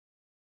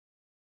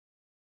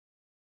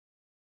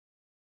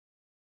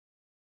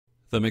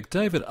The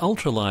McDavid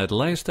Ultralight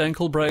Laced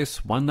Ankle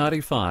Brace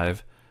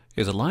 195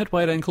 is a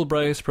lightweight ankle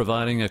brace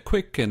providing a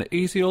quick and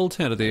easy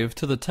alternative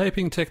to the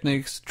taping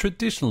techniques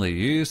traditionally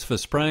used for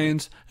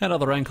sprains and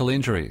other ankle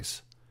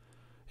injuries.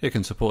 It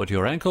can support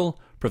your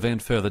ankle,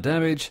 prevent further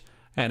damage,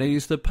 and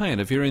ease the pain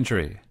of your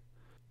injury.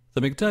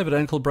 The McDavid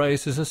ankle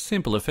brace is a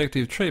simple,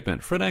 effective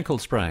treatment for an ankle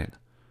sprain.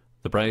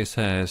 The brace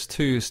has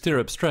two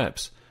stirrup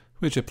straps,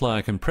 which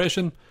apply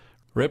compression,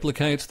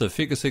 replicates the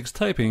figure 6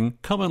 taping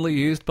commonly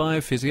used by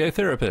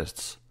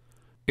physiotherapists.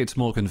 It's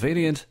more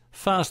convenient,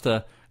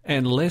 faster,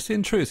 and less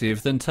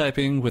intrusive than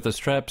taping with the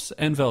straps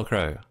and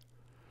Velcro.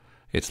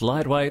 It's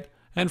lightweight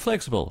and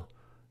flexible,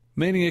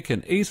 meaning it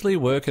can easily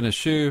work in a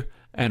shoe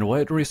and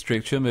won't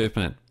restrict your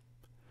movement.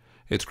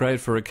 It's great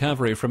for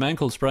recovery from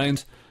ankle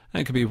sprains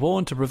and can be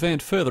worn to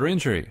prevent further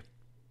injury.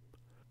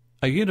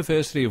 A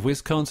University of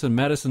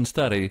Wisconsin-Madison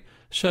study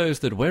shows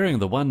that wearing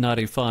the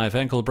 195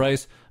 ankle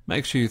brace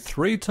makes you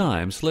 3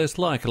 times less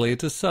likely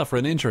to suffer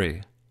an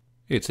injury.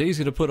 It's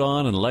easy to put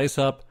on and lace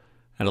up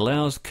and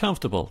allows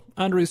comfortable,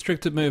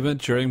 unrestricted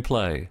movement during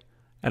play.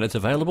 And it's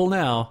available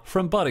now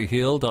from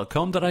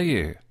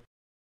BodyHeal.com.au.